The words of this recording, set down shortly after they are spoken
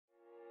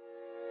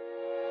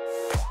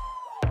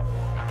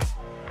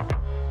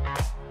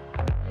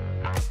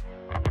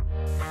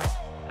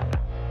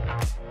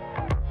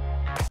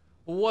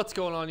What's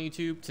going on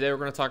YouTube? Today we're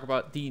going to talk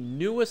about the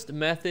newest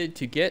method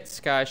to get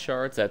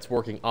Skyshards that's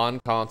working on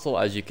console.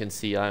 As you can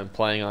see, I'm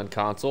playing on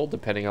console,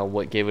 depending on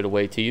what gave it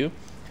away to you.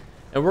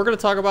 And we're going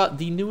to talk about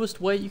the newest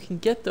way you can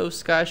get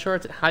those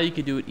Skyshards, how you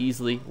can do it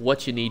easily,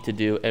 what you need to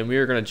do, and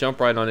we're going to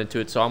jump right on into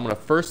it. So I'm going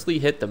to firstly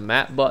hit the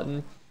map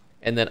button,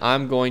 and then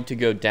I'm going to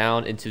go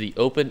down into the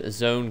open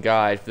zone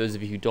guide. For those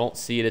of you who don't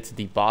see it, it's at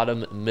the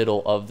bottom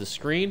middle of the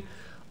screen.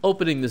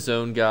 Opening the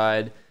zone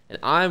guide, and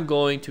I'm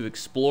going to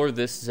explore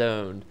this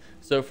zone.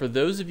 So for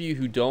those of you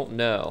who don't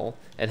know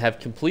and have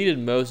completed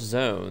most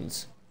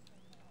zones,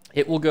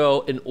 it will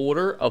go in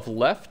order of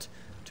left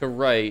to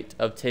right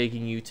of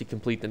taking you to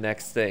complete the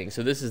next thing.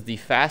 So this is the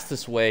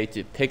fastest way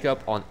to pick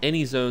up on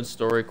any zone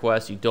story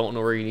quest. You don't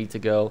know where you need to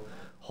go.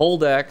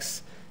 Hold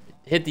X,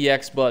 hit the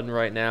X button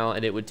right now,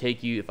 and it would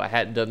take you, if I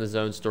hadn't done the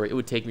zone story, it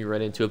would take me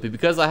right into it. But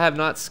because I have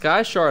not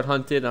Skyshard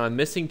hunted and I'm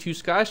missing 2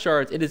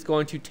 Skyshards, it is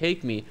going to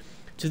take me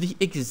to the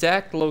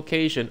exact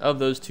location of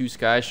those 2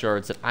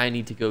 Skyshards that I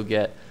need to go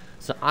get.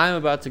 So I'm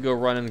about to go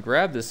run and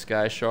grab this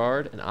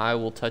Skyshard, and I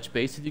will touch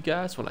base with you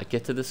guys when I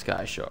get to the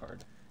Skyshard.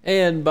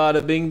 And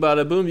bada bing,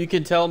 bada boom, you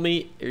can tell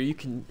me, or you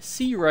can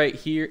see right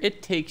here,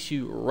 it takes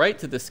you right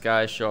to the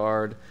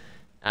Skyshard.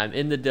 I'm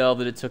in the delve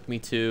that it took me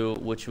to,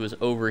 which was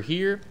over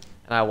here,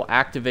 and I will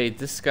activate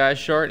this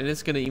Skyshard, and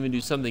it's going to even do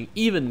something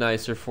even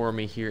nicer for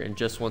me here in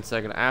just 1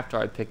 second after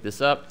I pick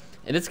this up.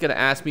 And it's going to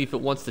ask me if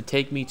it wants to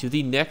take me to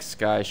the next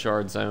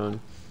Skyshard zone.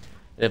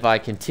 If I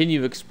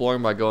continue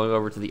exploring by going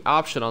over to the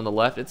option on the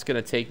left, it's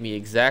going to take me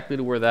exactly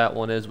to where that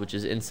one is, which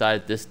is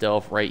inside this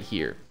delve right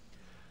here.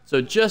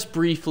 So just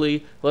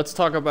briefly, let's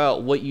talk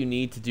about what you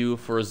need to do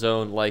for a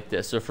zone like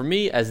this. So for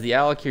me, as the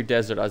Alakir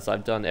Desert, as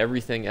I've done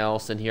everything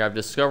else in here, I've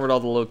discovered all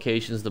the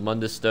locations, the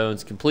Mundus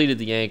Stones, completed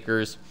the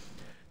anchors.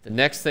 The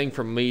next thing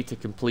for me to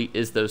complete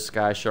is those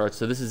Skyshards.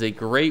 So this is a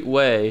great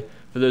way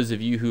for those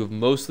of you who have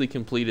mostly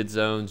completed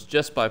zones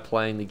just by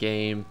playing the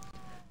game.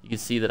 You can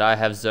see that I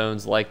have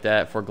zones like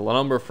that for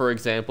Glenumber, for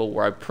example,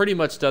 where I've pretty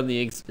much done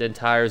the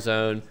entire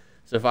zone.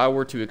 So if I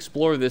were to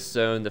explore this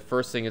zone, the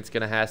first thing it's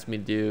going to ask me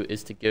to do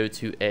is to go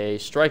to a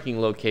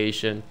striking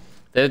location.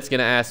 Then it's going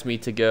to ask me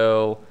to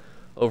go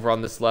over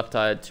on this left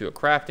side to a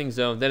crafting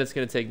zone. Then it's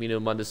going to take me to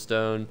a Mundus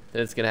Stone.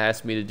 Then it's going to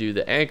ask me to do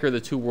the anchor,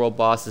 the 2 world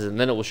bosses, and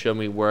then it will show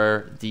me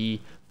where the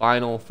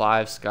final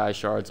 5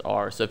 Skyshards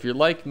are. So if you're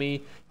like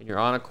me and you're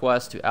on a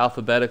quest to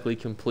alphabetically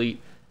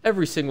complete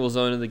every single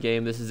zone in the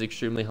game, this is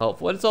extremely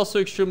helpful. And it's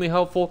also extremely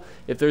helpful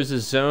if there's a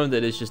zone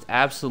that is just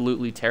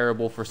absolutely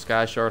terrible for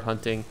Skyshard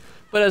hunting.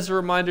 But as a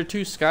reminder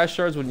too,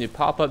 Skyshards, when you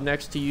pop up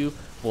next to you,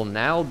 will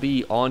now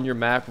be on your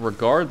map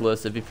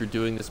regardless of if you're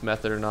doing this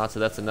method or not. So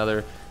that's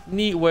another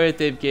neat way that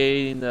they've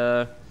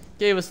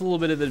gave us a little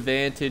bit of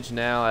advantage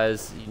now,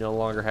 as you no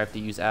longer have to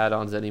use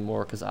add-ons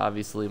anymore, because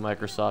obviously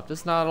Microsoft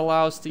does not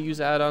allow us to use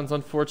add-ons,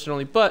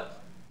 unfortunately.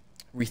 But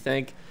we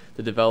thank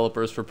the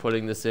developers for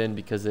putting this in,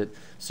 because it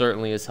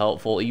certainly is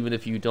helpful. Even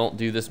if you don't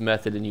do this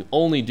method and you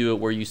only do it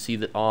where you see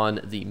that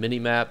on the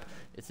mini-map,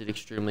 it's an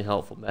extremely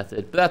helpful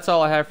method. But that's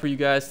all I have for you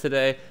guys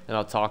today, and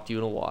I'll talk to you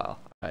in a while,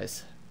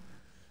 guys.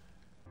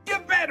 You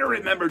better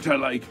remember to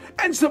like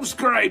and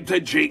subscribe to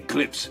Jake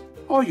Clips.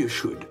 Or you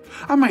should.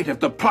 I might have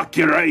to pluck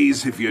your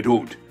eyes if you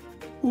don't.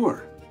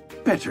 Or,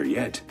 better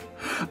yet,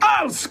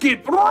 I'll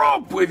skip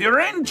rope with your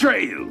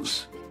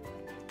entrails.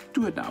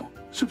 Do it now.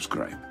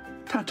 Subscribe.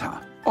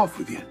 Ta-ta. Off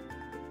with you.